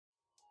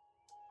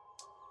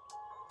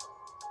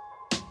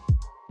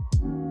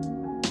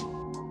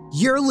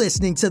You're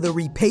listening to the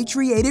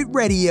Repatriated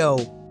Radio,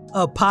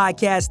 a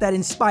podcast that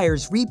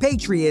inspires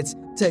repatriates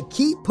to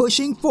keep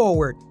pushing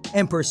forward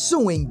and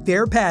pursuing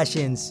their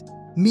passions.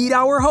 Meet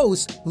our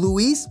host,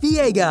 Luis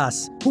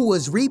Villegas, who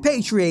was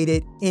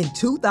repatriated in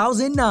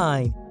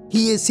 2009.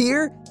 He is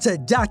here to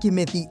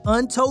document the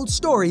untold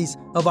stories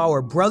of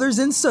our brothers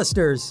and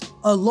sisters,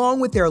 along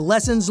with their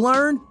lessons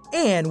learned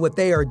and what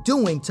they are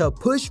doing to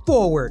push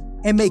forward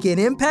and make an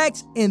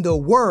impact in the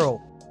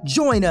world.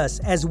 Join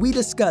us as we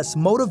discuss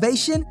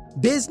motivation,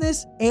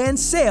 business, and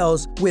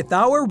sales with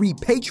our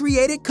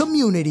repatriated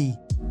community.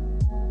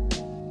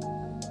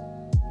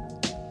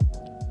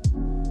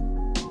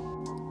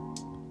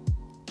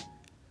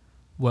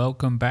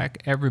 Welcome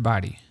back,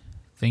 everybody.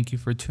 Thank you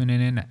for tuning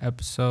in to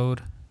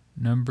episode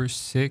number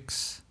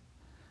 6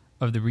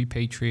 of the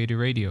Repatriated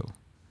Radio.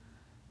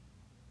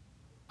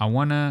 I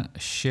want to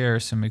share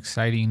some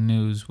exciting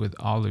news with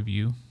all of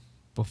you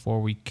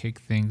before we kick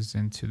things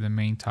into the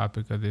main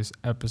topic of this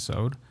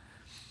episode.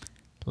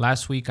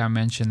 Last week, I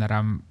mentioned that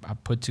I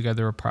put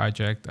together a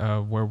project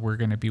where we're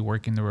going to be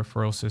working the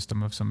referral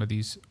system of some of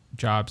these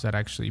jobs that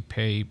actually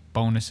pay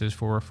bonuses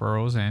for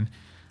referrals, and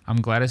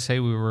I'm glad to say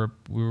we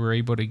were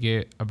able to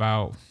get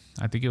about,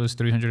 I think it was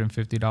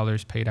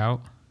 $350 paid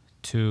out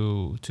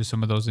to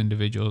some of those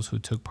individuals who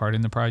took part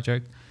in the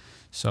project.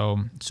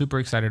 So super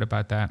excited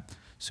about that.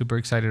 Super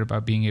excited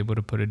about being able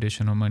to put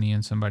additional money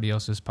in somebody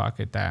else's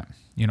pocket that,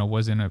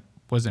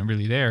 wasn't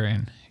really there.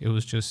 And it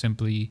was just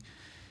simply,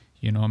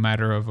 a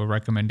matter of a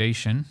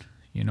recommendation.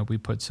 We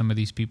put some of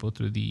these people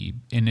through the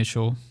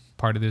initial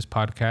part of this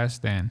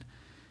podcast, and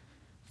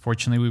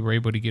fortunately we were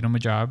able to get them a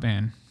job,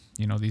 and,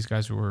 these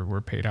guys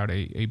were paid out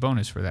a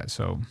bonus for that.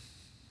 So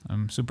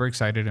I'm super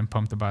excited and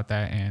pumped about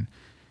that. And,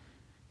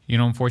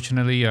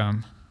 unfortunately,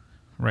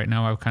 right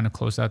now I've kind of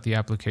closed out the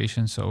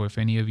application. So if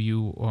any of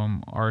you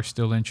are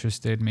still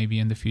interested, maybe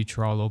in the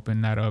future I'll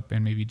open that up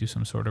and maybe do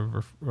some sort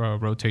of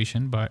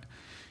rotation. But,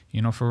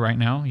 for right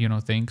now,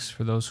 thanks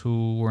for those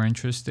who were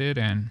interested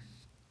and,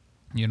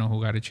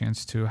 who got a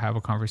chance to have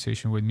a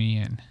conversation with me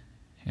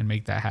and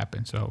make that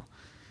happen. So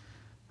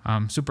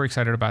I'm super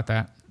excited about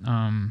that.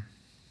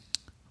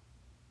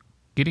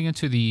 Getting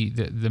into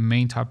the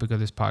main topic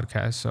of this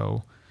podcast.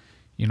 So,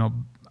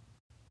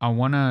 I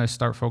want to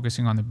start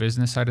focusing on the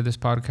business side of this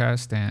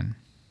podcast, and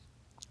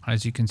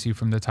as you can see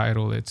from the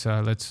title, it's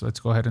let's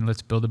go ahead and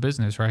let's build a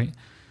business, right?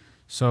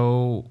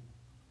 So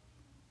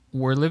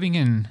we're living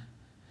in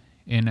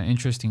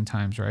interesting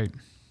times, right?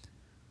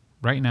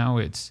 Right now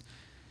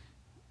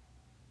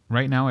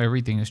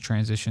everything is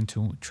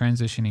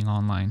transitioning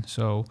online.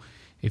 So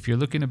if you're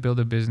looking to build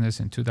a business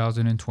in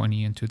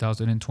 2020 and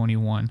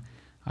 2021,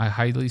 I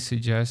highly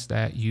suggest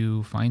that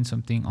you find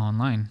something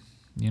online.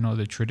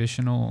 The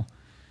traditional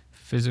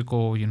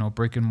physical,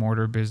 brick and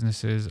mortar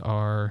businesses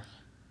are,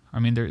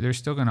 they're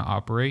still going to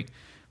operate,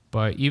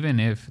 but even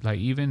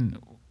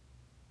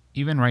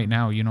right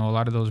now, a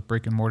lot of those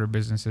brick and mortar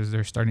businesses,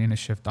 they're starting to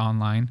shift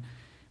online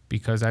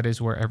because that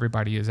is where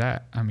everybody is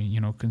at.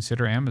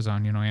 Consider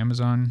Amazon.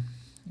 Amazon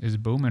is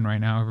booming right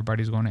now.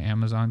 Everybody's going to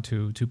Amazon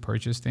to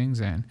purchase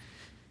things, and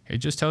it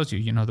just tells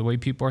you, the way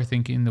people are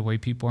thinking, the way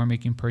people are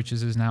making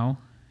purchases now,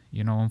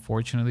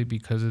 unfortunately,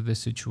 because of this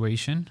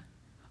situation,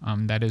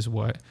 that is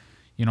what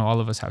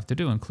all of us have to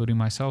do, including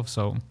myself.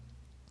 So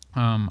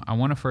I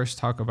want to first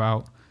talk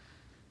about,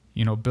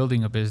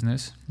 building a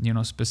business.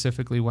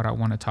 Specifically what I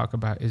want to talk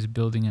about is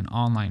building an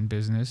online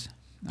business.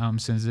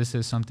 Since this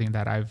is something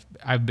that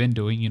I've been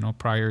doing,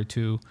 prior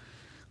to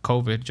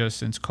COVID, just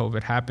since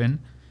COVID happened,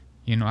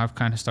 I've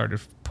kind of started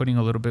putting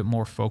a little bit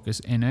more focus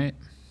in it.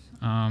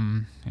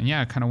 And yeah,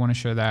 I kind of want to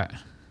share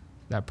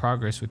that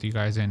progress with you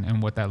guys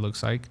and what that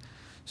looks like.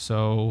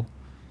 So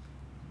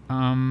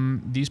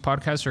these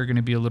podcasts are going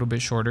to be a little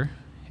bit shorter,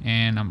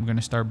 and I'm going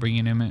to start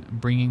bringing them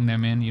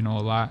in,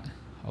 a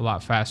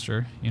lot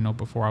faster.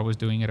 Before I was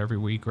doing it every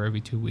week or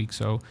every 2 weeks.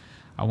 So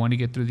I want to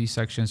get through these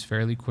sections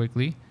fairly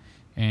quickly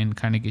and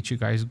kind of get you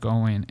guys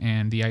going.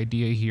 And the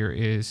idea here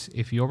is,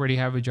 if you already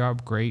have a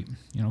job, great,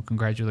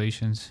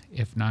 congratulations.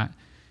 If not,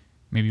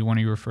 maybe you want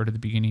to refer to the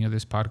beginning of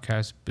this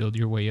podcast, build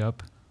your way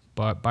up.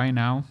 But by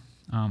now,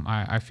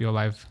 I feel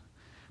I've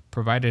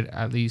provided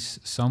at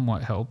least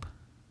somewhat help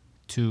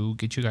to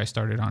get you guys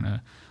started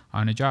on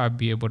a job,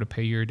 be able to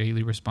pay your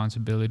daily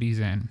responsibilities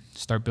and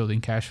start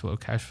building cash flow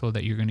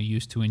that you're going to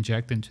use to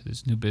inject into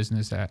this new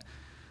business that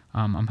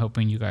I'm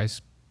helping you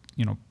guys,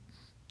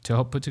 to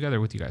help put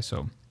together with you guys.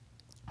 So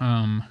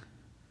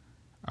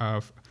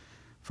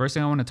first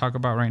thing I want to talk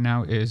about right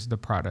now is the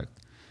product.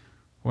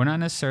 Well, not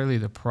necessarily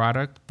the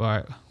product,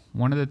 but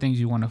one of the things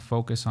you want to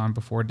focus on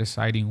before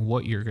deciding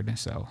what you're going to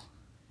sell,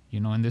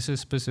 and this is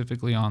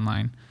specifically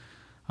online.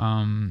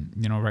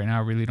 Right now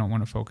I really don't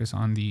want to focus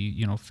on the,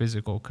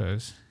 physical,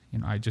 because,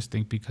 I just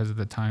think because of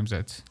the times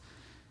that's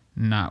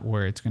not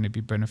where it's going to be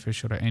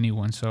beneficial to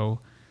anyone. So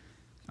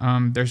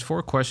there's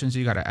 4 questions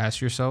you got to ask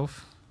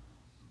yourself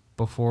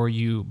before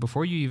you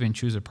even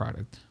choose a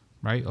product,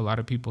 right? A lot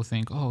of people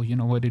think, oh,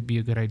 it'd be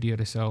a good idea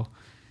to sell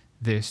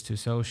this, to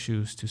sell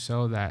shoes, to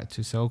sell that,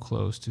 to sell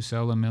clothes, to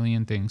sell a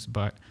million things.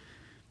 But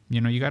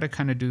you got to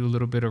kind of do a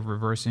little bit of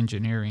reverse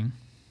engineering.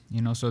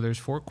 So there's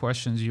 4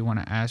 questions you want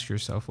to ask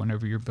yourself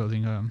whenever you're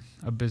building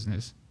a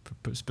business,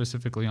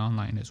 specifically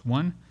online. Is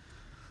 1,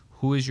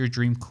 who is your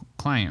dream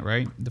client,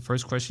 right? The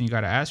first question you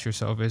got to ask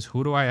yourself is,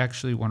 who do I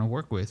actually want to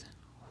work with?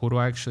 Who do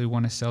I actually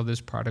want to sell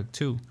this product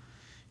to?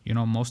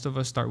 Most of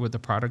us start with the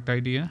product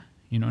idea,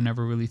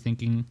 never really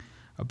thinking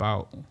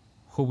about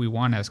who we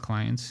want as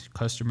clients,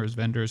 customers,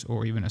 vendors,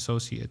 or even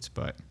associates.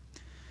 But,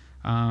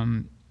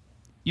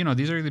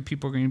 these are the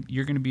people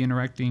you're going to be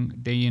interacting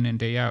day in and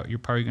day out. You're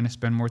probably going to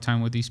spend more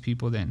time with these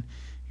people than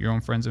your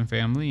own friends and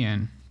family.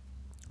 And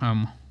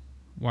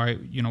why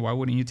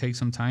wouldn't you take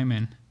some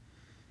time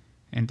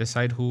and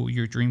decide who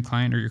your dream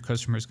client or your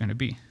customer is going to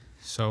be?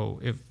 So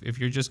if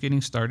you're just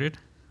getting started,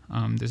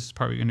 this is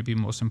probably going to be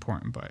most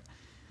important. But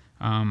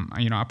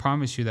I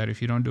promise you that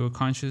if you don't do it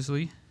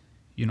consciously,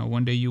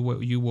 one day you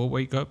will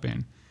wake up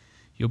and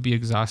you'll be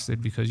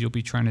exhausted because you'll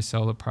be trying to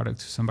sell a product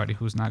to somebody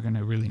who's not going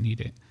to really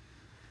need it.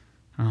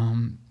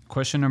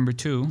 Question number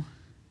 2,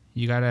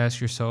 you got to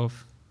ask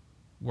yourself,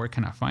 where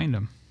can I find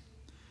them?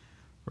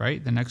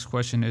 Right? The next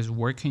question is,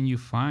 where can you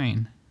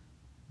find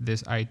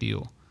this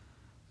ideal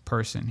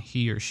person,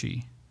 he or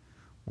she?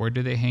 Where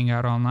do they hang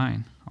out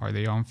online? Are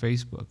they on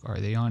Facebook? Are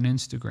they on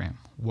Instagram?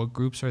 What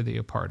groups are they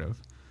a part of?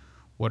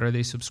 What are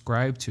they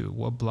subscribed to?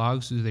 What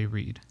blogs do they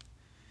read?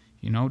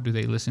 Do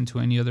they listen to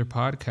any other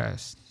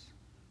podcasts?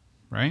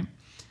 Right?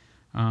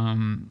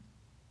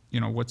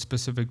 What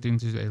specific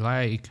things do they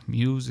like?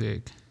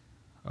 Music,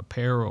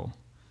 apparel.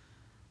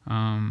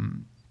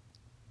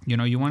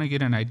 You want to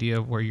get an idea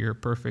of where your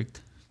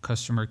perfect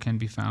customer can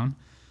be found.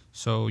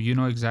 So you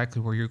know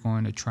exactly where you're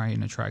going to try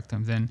and attract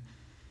them. Then,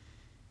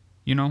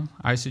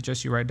 I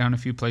suggest you write down a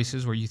few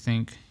places where you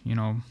think,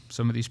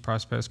 some of these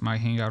prospects might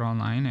hang out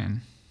online.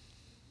 And,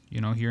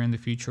 here in the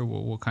future,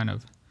 we'll kind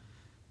of,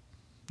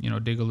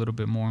 dig a little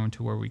bit more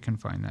into where we can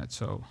find that.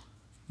 So,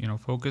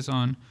 focus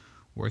on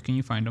where can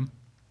you find them.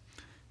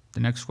 The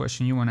next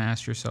question you want to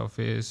ask yourself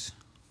is,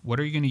 what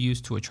are you going to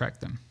use to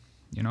attract them?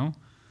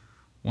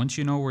 Once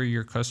you know where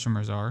your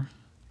customers are,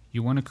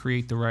 you want to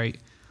create the right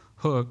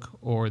hook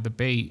or the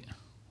bait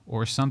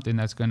or something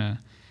that's going to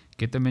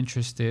get them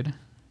interested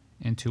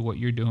into what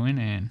you're doing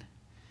and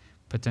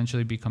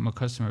potentially become a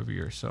customer of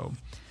yours. So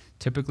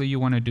typically you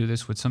want to do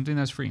this with something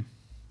that's free,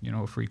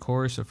 a free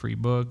course, a free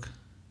book,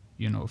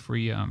 a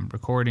free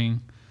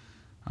recording.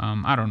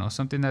 I don't know,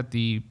 something that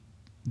the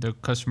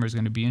customer is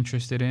going to be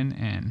interested in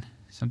and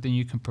something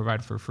you can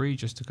provide for free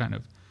just to kind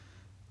of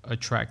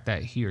attract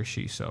that he or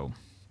she. So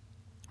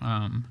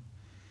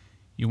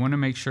you want to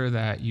make sure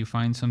that you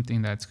find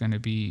something that's going to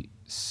be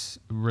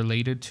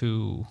related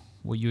to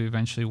what you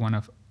eventually want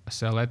to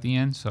sell at the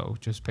end. So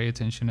just pay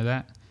attention to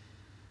that.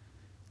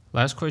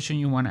 Last question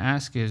you want to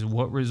ask is,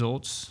 what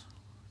results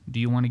do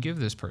you want to give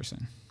this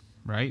person,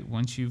 right?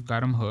 Once you've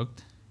got them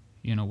hooked,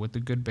 with the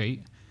good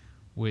bait,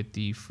 with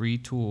the free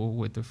tool,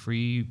 with the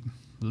free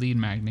lead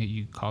magnet,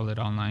 you call it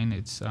online.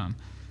 It's,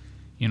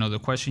 the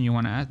question you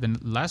want to ask, the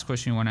last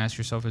question you want to ask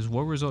yourself is,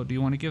 what result do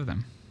you want to give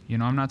them?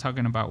 I'm not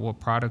talking about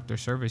what product or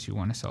service you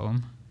want to sell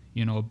them.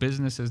 A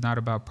business is not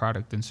about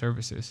product and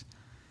services.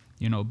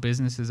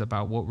 Business is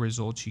about what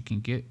results you can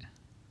get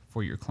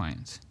for your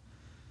clients.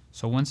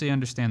 So once they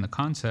understand the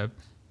concept,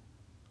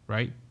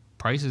 right,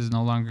 price is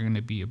no longer going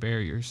to be a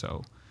barrier.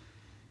 So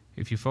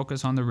if you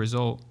focus on the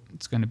result,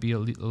 it's going to be a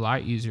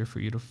lot easier for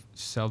you to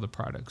sell the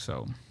product.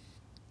 So,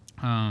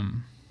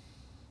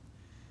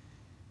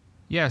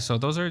 so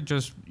those are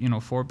just,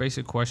 4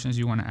 basic questions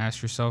you want to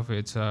ask yourself.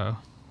 It's,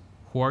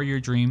 who are your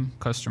dream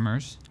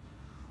customers?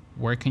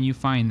 Where can you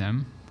find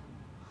them?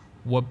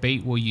 What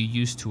bait will you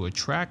use to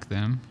attract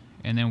them?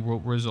 And then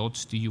what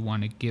results do you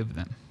want to give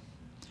them?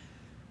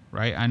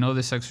 Right? I know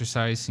this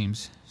exercise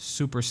seems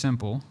super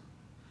simple,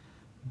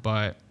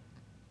 but,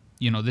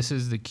 this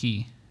is the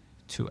key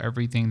to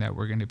everything that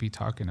we're going to be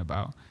talking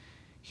about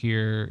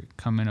here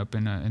coming up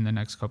in the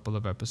next couple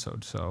of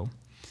episodes. So,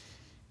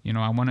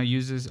 I want to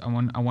use this. I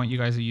want you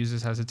guys to use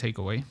this as a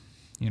takeaway.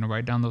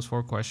 Write down those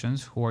 4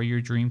 questions. Who are your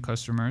dream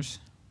customers?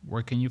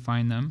 Where can you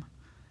find them?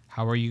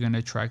 How are you going to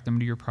attract them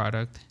to your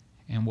product?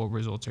 And what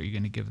results are you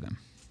going to give them?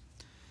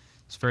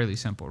 It's fairly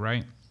simple,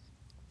 right?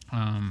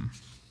 Like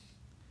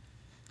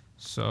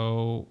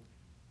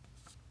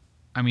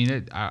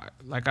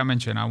I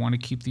mentioned, I want to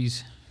keep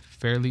these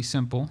fairly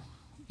simple,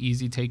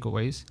 easy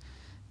takeaways.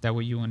 That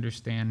way you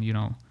understand,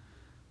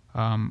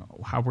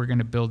 how we're going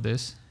to build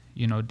this,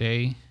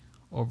 day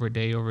over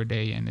day over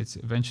day, and it's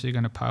eventually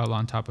going to pile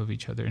on top of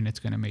each other and it's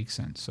going to make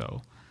sense.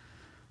 So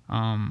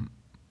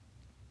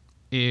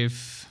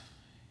if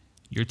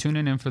you're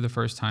tuning in for the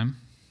first time,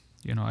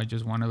 I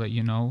just want to let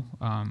you know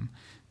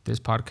this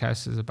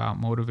podcast is about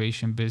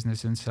motivation,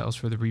 business, and sales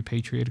for the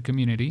repatriated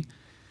community.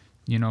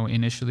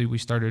 Initially we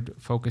started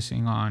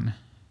focusing on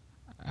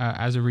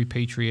as a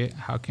repatriate,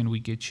 how can we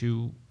get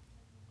you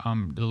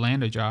to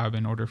land a job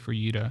in order for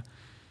you to,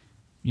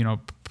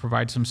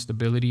 provide some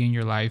stability in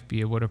your life, be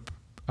able to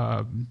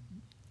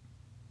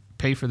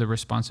pay for the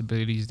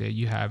responsibilities that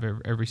you have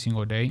every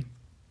single day.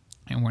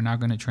 And we're not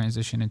going to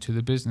transition into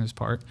the business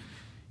part.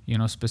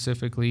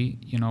 Specifically,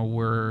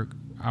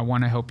 I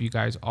want to help you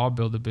guys all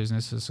build a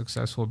business, a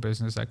successful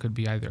business that could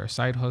be either a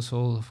side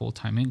hustle, a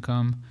full-time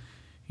income,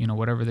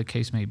 whatever the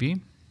case may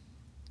be.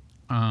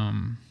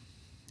 And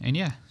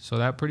yeah, so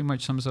that pretty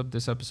much sums up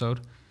this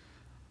episode.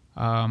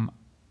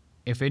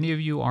 If any of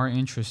you are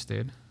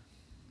interested,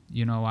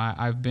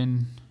 I've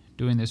been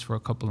doing this for a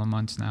couple of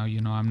months now.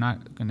 I'm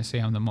not going to say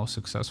I'm the most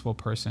successful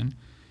person,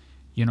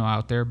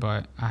 out there,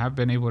 but I have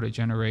been able to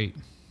generate,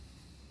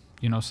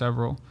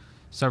 several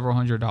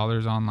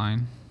 $100s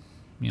online,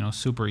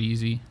 super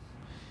easy.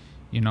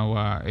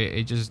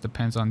 It just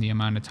depends on the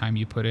amount of time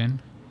you put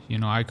in.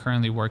 I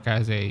currently work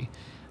as a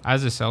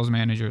sales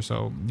manager,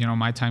 so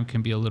my time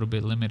can be a little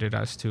bit limited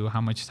as to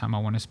how much time I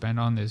want to spend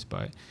on this,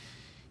 but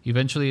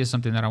eventually it's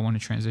something that I want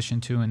to transition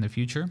to in the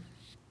future.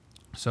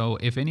 So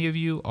if any of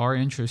you are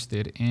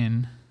interested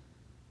in,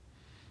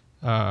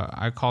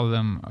 I call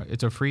them,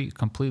 it's a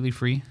completely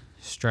free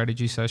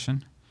strategy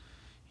session.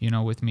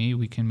 With me,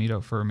 we can meet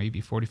up for maybe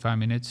 45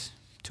 minutes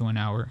to an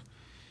hour.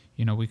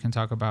 We can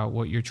talk about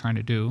what you're trying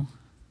to do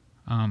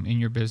in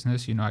your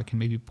business. I can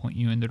maybe point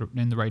you in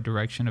the right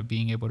direction of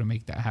being able to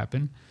make that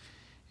happen.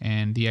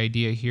 And the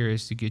idea here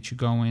is to get you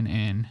going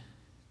and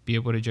be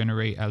able to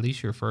generate at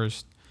least your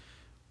first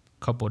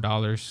couple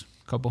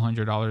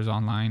 $100s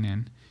online,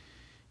 and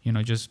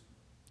just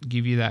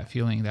give you that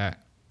feeling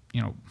that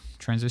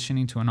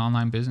transitioning to an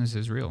online business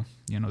is real.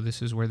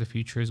 This is where the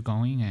future is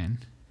going,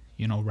 and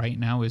right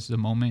now is the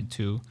moment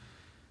to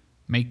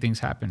make things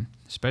happen,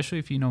 especially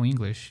if you know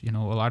English. A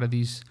lot of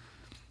these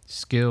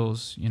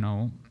skills,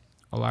 a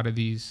lot of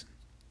the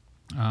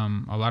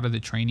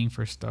training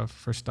for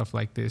stuff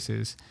like this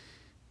is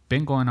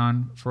been going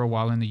on for a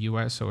while in the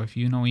US. So if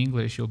you know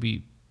English, you'll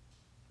be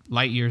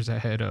light years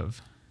ahead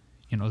of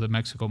the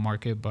Mexico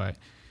market. But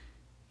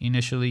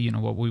initially,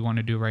 what we want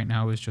to do right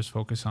now is just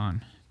focus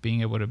on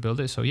being able to build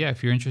it. So yeah,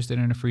 if you're interested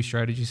in a free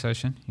strategy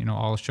session,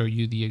 I'll show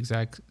you the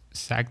exact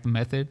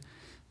method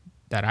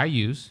that I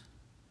use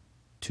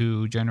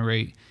to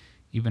generate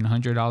even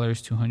 $100,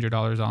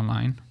 $200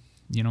 online.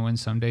 And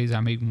some days I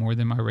make more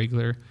than my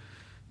regular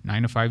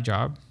 9-to-5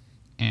 job,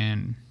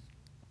 and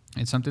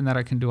it's something that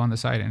I can do on the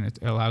side, and it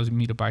allows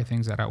me to buy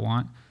things that I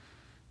want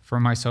for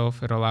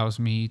myself. It allows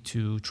me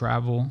to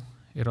travel.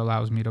 It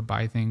allows me to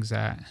buy things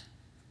that,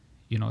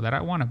 that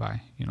I want to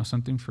buy,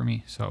 something for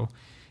me. So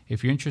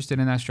if you're interested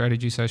in that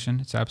strategy session,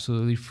 it's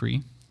absolutely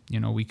free.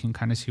 We can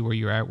kind of see where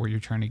you're at, where you're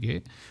trying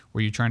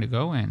to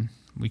go, and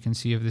we can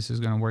see if this is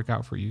going to work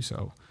out for you.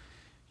 So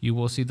you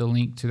will see the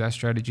link to that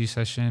strategy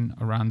session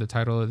around the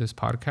title of this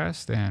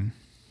podcast. And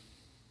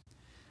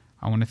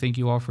I want to thank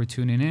you all for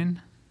tuning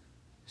in.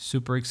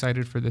 Super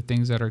excited for the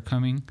things that are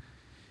coming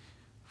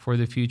for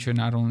the future,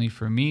 not only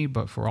for me,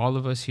 but for all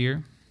of us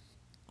here.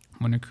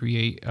 I want to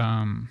create,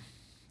 an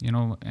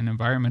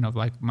environment of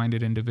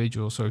like-minded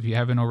individuals. So if you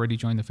haven't already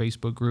joined the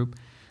Facebook group,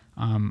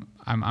 I'm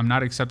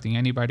not accepting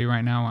anybody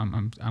right now.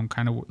 I'm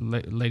kind of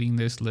letting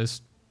this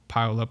list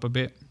pile up a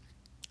bit.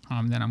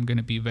 Then I'm going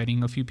to be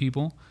vetting a few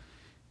people,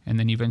 and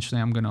then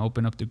eventually I'm going to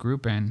open up the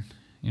group, and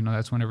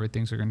that's whenever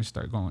things are going to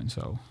start going.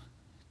 So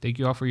thank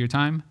you all for your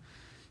time.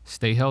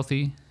 Stay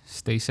healthy,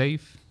 stay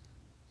safe,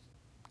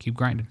 keep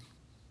grinding.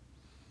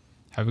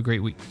 Have a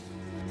great week.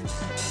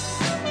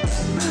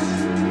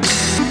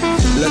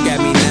 Look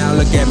at me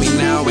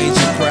now, ain't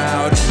you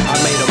proud?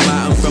 I made a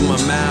mountain from a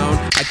mound.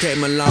 I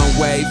came a long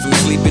way from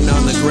sleeping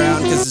on the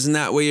ground, cause it's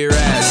not where you're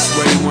at, it's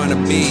where you wanna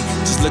be.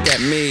 Just look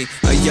at me,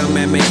 a young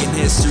man making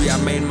history. I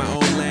made my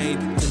own